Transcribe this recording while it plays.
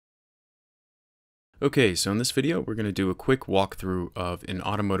Okay, so in this video, we're going to do a quick walkthrough of an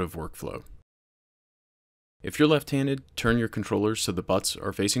automotive workflow. If you're left-handed, turn your controllers so the butts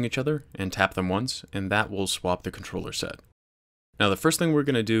are facing each other and tap them once, and that will swap the controller set. Now the first thing we're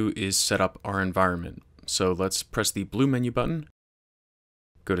going to do is set up our environment. So let's press the blue menu button,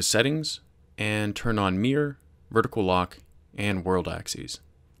 go to Settings, and turn on Mirror, Vertical Lock, and World Axes.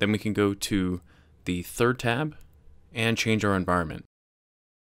 Then we can go to the third tab and change our environment.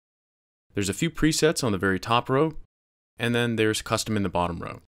 There's a few presets on the very top row, and then there's custom in the bottom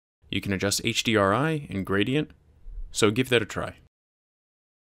row. You can adjust HDRI and gradient, so give that a try.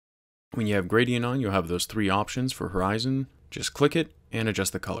 When you have gradient on, you'll have those three options for horizon. Just click it and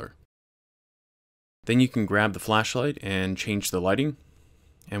adjust the color. Then you can grab the flashlight and change the lighting,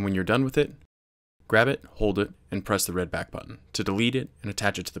 and when you're done with it, grab it, hold it, and press the red back button to delete it and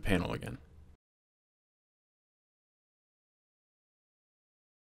attach it to the panel again.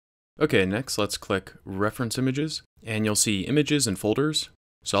 Okay, next let's click Reference Images, and you'll see Images and Folders.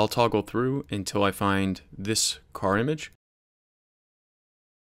 So I'll toggle through until I find this car image.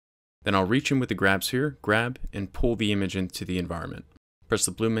 Then I'll reach in with the grabs here, grab, and pull the image into the environment. Press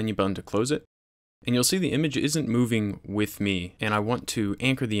the blue menu button to close it, and you'll see the image isn't moving with me, and I want to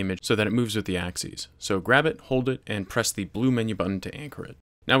anchor the image so that it moves with the axes. So grab it, hold it, and press the blue menu button to anchor it.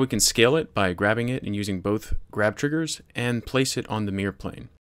 Now we can scale it by grabbing it and using both grab triggers and place it on the mirror plane.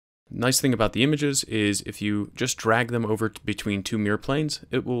 Nice thing about the images is if you just drag them over between two mirror planes,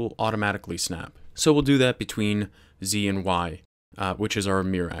 it will automatically snap. So we'll do that between Z and Y, which is our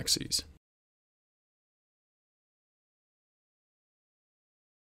mirror axes.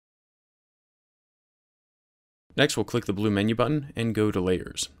 Next, we'll click the blue menu button and go to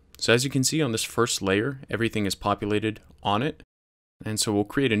Layers. So as you can see on this first layer, everything is populated on it. And so we'll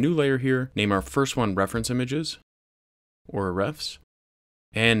create a new layer here, name our first one Reference Images, or Refs,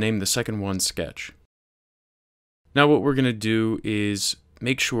 and name the second one Sketch. Now what we're going to do is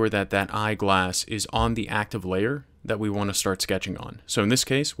make sure that that eyeglass is on the active layer that we want to start sketching on. So in this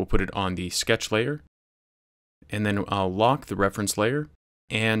case, we'll put it on the sketch layer, and then I'll lock the reference layer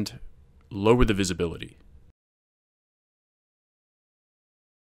and lower the visibility.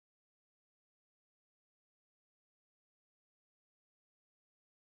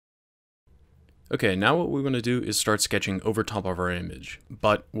 Okay, now what we want to do is start sketching over top of our image,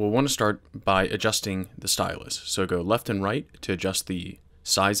 but we'll want to start by adjusting the stylus. So go left and right to adjust the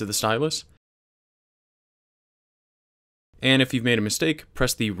size of the stylus. And if you've made a mistake,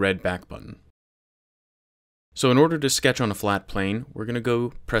 press the red back button. So in order to sketch on a flat plane, we're going to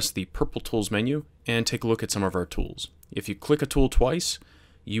go press the purple tools menu and take a look at some of our tools. If you click a tool twice,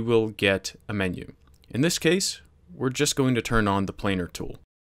 you will get a menu. In this case, we're just going to turn on the planar tool.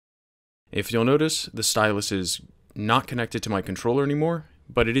 If you'll notice, the stylus is not connected to my controller anymore,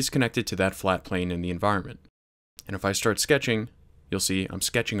 but it is connected to that flat plane in the environment. And if I start sketching, you'll see I'm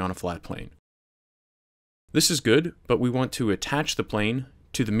sketching on a flat plane. This is good, but we want to attach the plane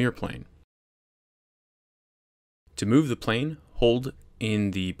to the mirror plane. To move the plane, hold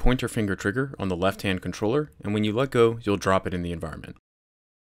in the pointer finger trigger on the left-hand controller, and when you let go, you'll drop it in the environment.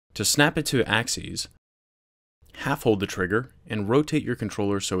 To snap it to axes, half hold the trigger and rotate your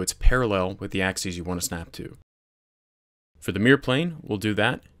controller so it's parallel with the axes you want to snap to. For the mirror plane, we'll do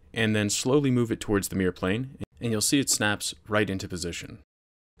that and then slowly move it towards the mirror plane, and you'll see it snaps right into position.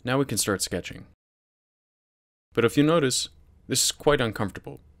 Now we can start sketching. But if you notice, this is quite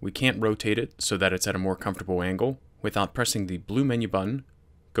uncomfortable. We can't rotate it so that it's at a more comfortable angle without pressing the blue menu button,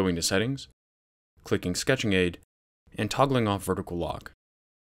 going to Settings, clicking Sketching Aid, and toggling off Vertical Lock.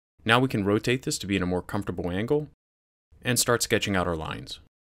 Now we can rotate this to be in a more comfortable angle and start sketching out our lines.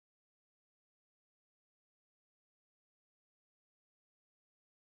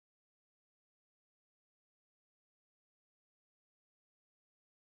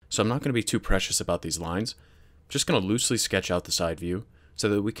 So I'm not going to be too precious about these lines. I'm just going to loosely sketch out the side view so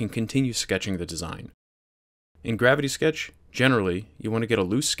that we can continue sketching the design. In Gravity Sketch, generally, you want to get a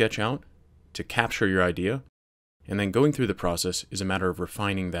loose sketch out to capture your idea, and then going through the process is a matter of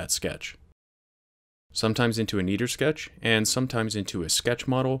refining that sketch. Sometimes into a neater sketch, and sometimes into a sketch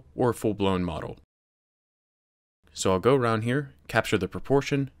model or a full-blown model. So I'll go around here, capture the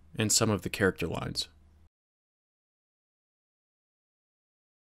proportion, and some of the character lines.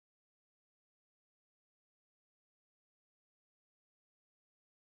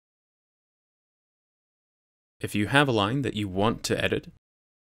 If you have a line that you want to edit,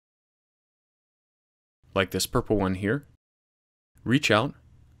 like this purple one here, reach out,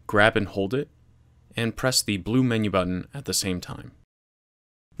 grab and hold it, and press the blue menu button at the same time.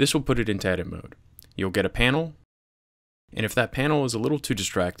 This will put it into edit mode. You'll get a panel, and if that panel is a little too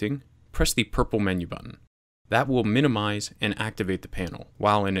distracting, press the purple menu button. That will minimize and activate the panel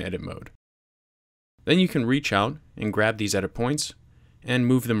while in edit mode. Then you can reach out and grab these edit points and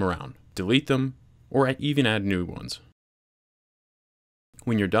move them around, delete them, or even add new ones.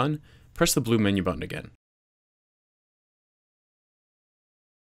 When you're done, press the blue menu button again.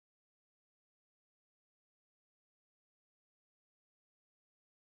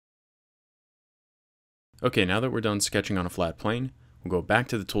 Okay, now that we're done sketching on a flat plane, we'll go back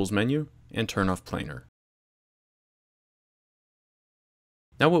to the Tools menu and turn off Planar.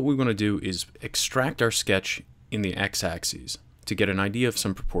 Now what we want to do is extract our sketch in the x-axis to get an idea of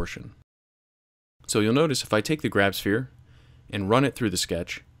some proportion. So you'll notice if I take the grab sphere and run it through the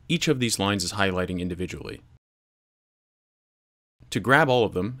sketch, each of these lines is highlighting individually. To grab all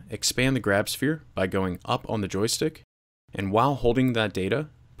of them, expand the grab sphere by going up on the joystick, and while holding that data,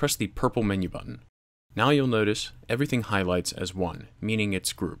 press the purple menu button. Now you'll notice everything highlights as one, meaning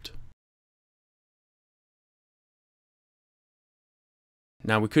it's grouped.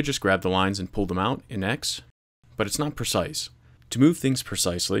 Now we could just grab the lines and pull them out in X, but it's not precise. To move things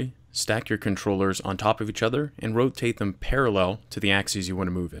precisely, stack your controllers on top of each other and rotate them parallel to the axes you want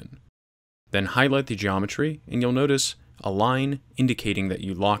to move in. Then highlight the geometry and you'll notice a line indicating that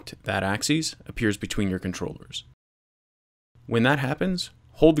you locked that axis appears between your controllers. When that happens,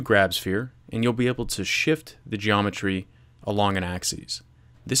 hold the grab sphere and you'll be able to shift the geometry along an axis.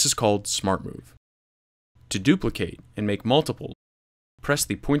 This is called Smart Move. To duplicate and make multiple, press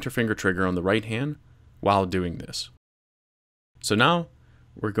the pointer finger trigger on the right hand while doing this. So now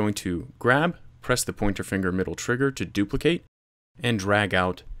we're going to grab, press the pointer finger middle trigger to duplicate, and drag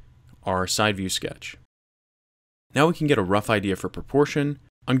out our side view sketch. Now we can get a rough idea for proportion,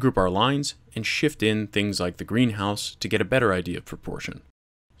 ungroup our lines, and shift in things like the greenhouse to get a better idea of proportion.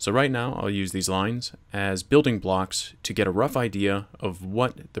 So right now I'll use these lines as building blocks to get a rough idea of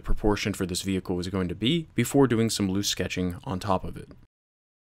what the proportion for this vehicle is going to be before doing some loose sketching on top of it.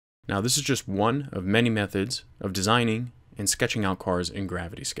 Now this is just one of many methods of designing and sketching out cars in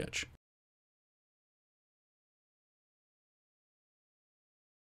Gravity Sketch.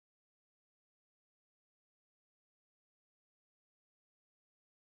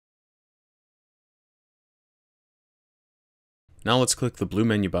 Now let's click the blue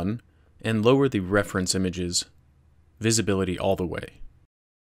menu button and lower the reference image's visibility all the way.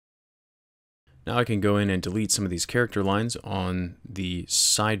 Now I can go in and delete some of these character lines on the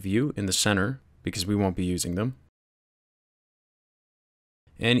side view in the center because we won't be using them.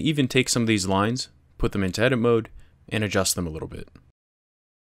 And even take some of these lines, put them into edit mode, and adjust them a little bit.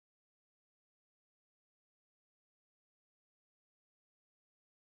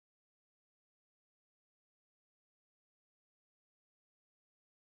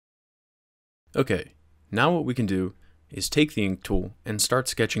 Okay, now what we can do is take the ink tool and start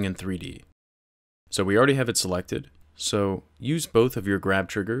sketching in 3D. So we already have it selected, so use both of your grab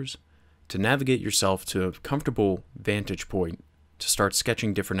triggers to navigate yourself to a comfortable vantage point to start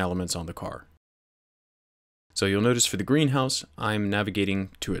sketching different elements on the car. So you'll notice for the greenhouse, I'm navigating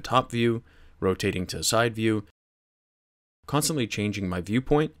to a top view, rotating to a side view, constantly changing my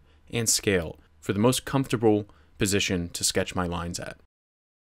viewpoint and scale for the most comfortable position to sketch my lines at.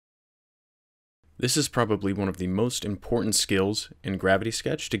 This is probably one of the most important skills in Gravity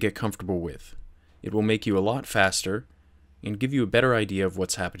Sketch to get comfortable with. It will make you a lot faster and give you a better idea of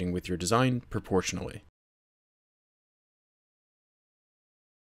what's happening with your design proportionally.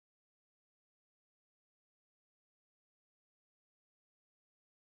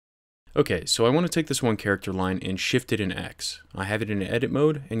 Okay, so I want to take this one character line and shift it in X. I have it in edit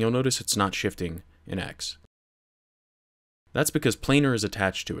mode and you'll notice it's not shifting in X. That's because Planar is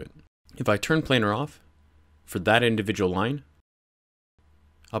attached to it. If I turn Planar off for that individual line,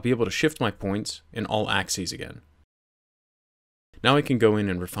 I'll be able to shift my points in all axes again. Now I can go in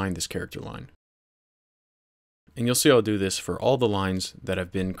and refine this character line. And you'll see I'll do this for all the lines that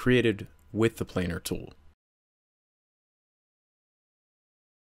have been created with the Planar tool.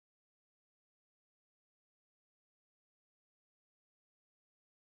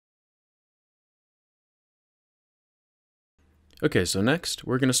 Okay, so next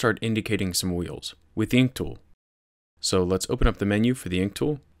we're going to start indicating some wheels with the ink tool. So let's open up the menu for the ink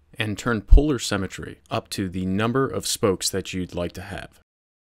tool and turn polar symmetry up to the number of spokes that you'd like to have.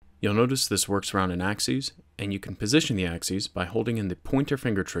 You'll notice this works around an axis, and you can position the axes by holding in the pointer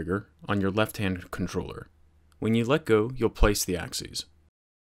finger trigger on your left-hand controller. When you let go, you'll place the axes.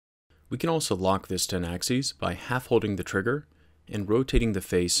 We can also lock this to an axis by half holding the trigger and rotating the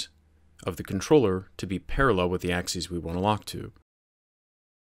face of the controller to be parallel with the axis we want to lock to.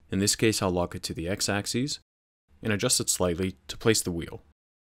 In this case, I'll lock it to the x-axis and adjust it slightly to place the wheel.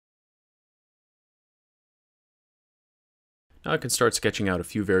 Now I can start sketching out a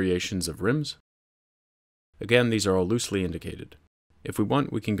few variations of rims. Again, these are all loosely indicated. If we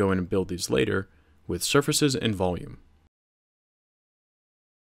want, we can go in and build these later with surfaces and volume.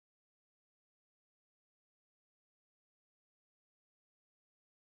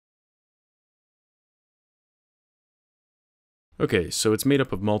 Okay, so it's made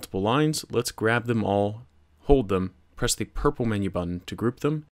up of multiple lines. Let's grab them all, hold them, press the purple menu button to group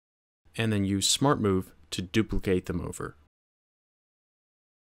them, and then use Smart Move to duplicate them over.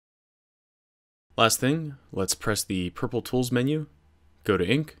 Last thing, let's press the purple Tools menu, go to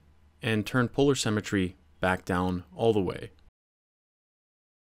Ink, and turn Polar Symmetry back down all the way.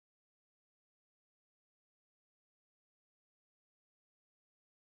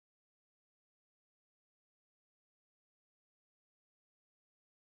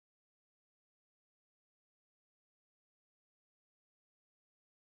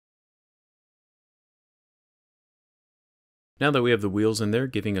 Now that we have the wheels in there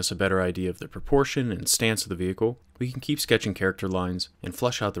giving us a better idea of the proportion and stance of the vehicle, we can keep sketching character lines and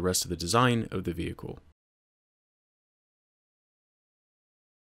flesh out the rest of the design of the vehicle.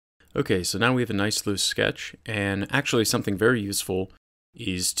 Okay, so now we have a nice loose sketch, and actually something very useful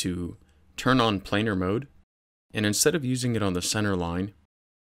is to turn on planar mode, and instead of using it on the center line,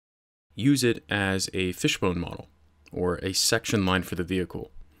 use it as a fishbone model, or a section line for the vehicle.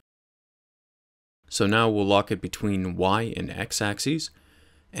 So now we'll lock it between Y and X axes,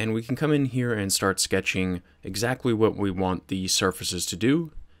 and we can come in here and start sketching exactly what we want the surfaces to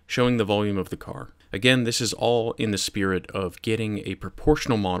do, showing the volume of the car. Again, this is all in the spirit of getting a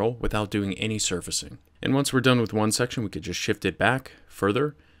proportional model without doing any surfacing. And once we're done with one section, we could just shift it back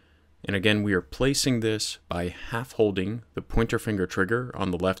further. And again, we are placing this by half holding the pointer finger trigger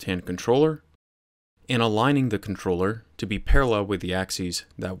on the left-hand controller and aligning the controller to be parallel with the axes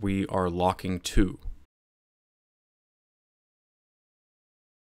that we are locking to.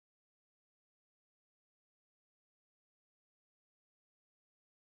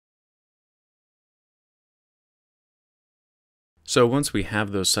 So once we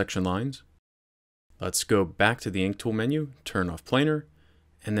have those section lines, let's go back to the Ink Tool menu, turn off planar,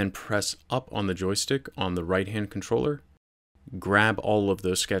 and then press up on the joystick on the right-hand controller, grab all of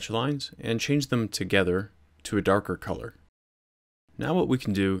those sketch lines, and change them together to a darker color. Now what we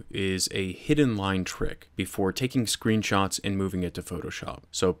can do is a hidden line trick before taking screenshots and moving it to Photoshop.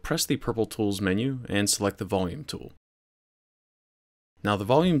 So press the purple Tools menu and select the Volume tool. Now the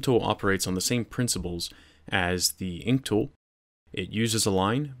Volume tool operates on the same principles as the Ink tool. It uses a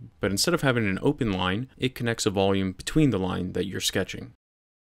line, but instead of having an open line, it connects a volume between the line that you're sketching.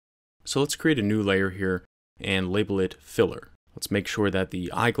 So let's create a new layer here and label it Filler. Let's make sure that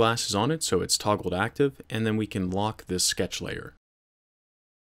the eyeglass is on it so it's toggled active, and then we can lock this sketch layer.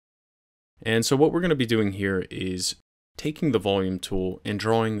 And so what we're going to be doing here is taking the Volume tool and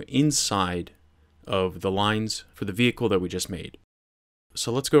drawing inside of the lines for the vehicle that we just made.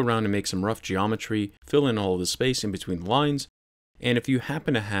 So let's go around and make some rough geometry, fill in all of the space in between the lines. And if you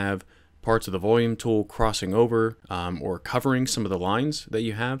happen to have parts of the Volume tool crossing over or covering some of the lines that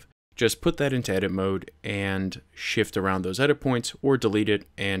you have, just put that into edit mode and shift around those edit points or delete it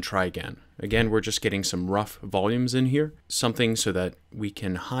and try again. Again, we're just getting some rough volumes in here, something so that we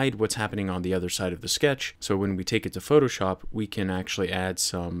can hide what's happening on the other side of the sketch. So when we take it to Photoshop, we can actually add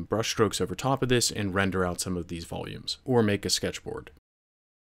some brush strokes over top of this and render out some of these volumes or make a sketchboard.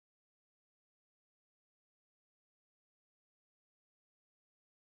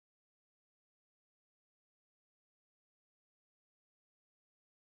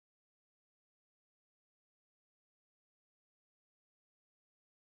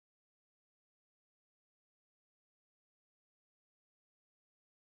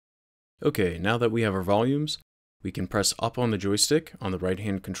 Okay, now that we have our volumes, we can press up on the joystick on the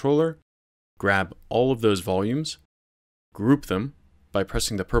right-hand controller, grab all of those volumes, group them by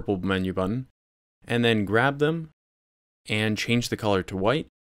pressing the purple menu button, and then grab them and change the color to white,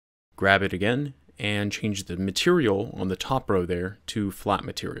 grab it again, and change the material on the top row there to flat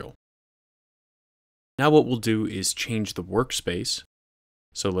material. Now what we'll do is change the workspace.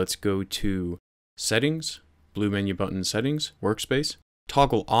 So let's go to Settings, blue menu button Settings, Workspace,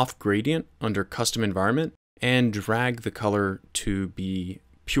 toggle off gradient under custom environment, and drag the color to be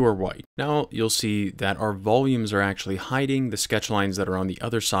pure white. Now you'll see that our volumes are actually hiding the sketch lines that are on the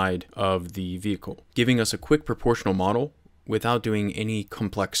other side of the vehicle, giving us a quick proportional model without doing any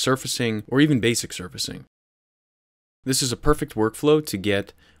complex surfacing or even basic surfacing. This is a perfect workflow to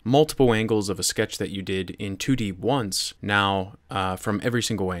get multiple angles of a sketch that you did in 2D once, now from every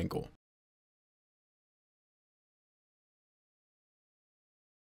single angle.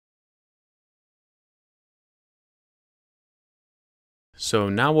 So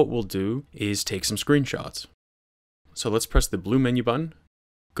now what we'll do is take some screenshots. So let's press the blue menu button,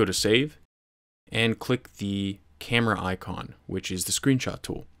 go to Save, and click the camera icon, which is the screenshot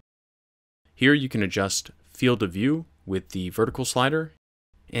tool. Here you can adjust field of view with the vertical slider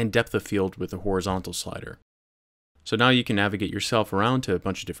and depth of field with the horizontal slider. So now you can navigate yourself around to a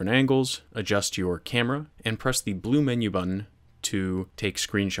bunch of different angles, adjust your camera, and press the blue menu button to take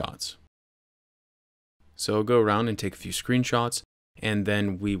screenshots. So go around and take a few screenshots, and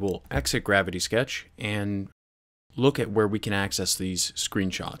then we will exit Gravity Sketch and look at where we can access these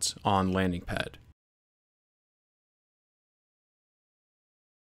screenshots on Landing Pad.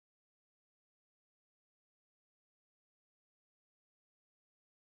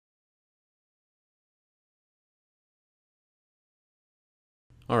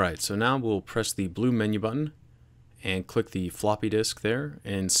 Alright, so now we'll press the blue menu button and click the floppy disk there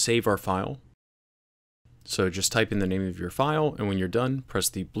and save our file. So just type in the name of your file, and when you're done, press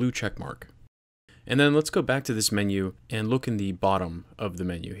the blue check mark. And then let's go back to this menu and look in the bottom of the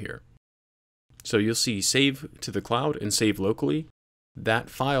menu here. So you'll see Save to the Cloud and Save Locally. That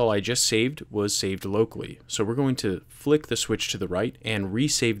file I just saved was saved locally. So we're going to flick the switch to the right and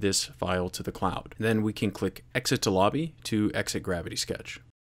resave this file to the cloud. Then we can click Exit to Lobby to exit Gravity Sketch.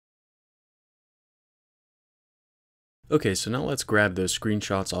 Okay, so now let's grab those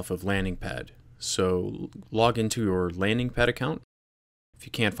screenshots off of Landing Pad. So log into your Landing Pad account. If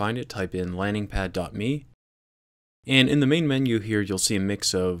you can't find it, type in landingpad.me. And in the main menu here, you'll see a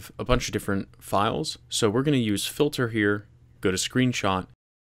mix of a bunch of different files. So we're going to use Filter here, go to Screenshot,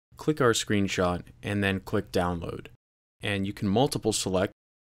 click our screenshot, and then click Download. And you can multiple select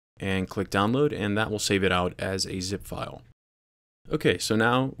and click Download, and that will save it out as a zip file. Okay, so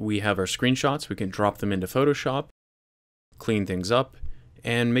now we have our screenshots. We can drop them into Photoshop, clean things up,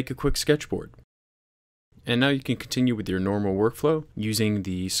 and make a quick sketchboard. And now you can continue with your normal workflow using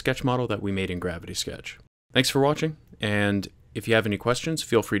the sketch model that we made in Gravity Sketch. Thanks for watching, and if you have any questions,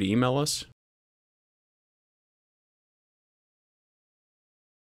 feel free to email us.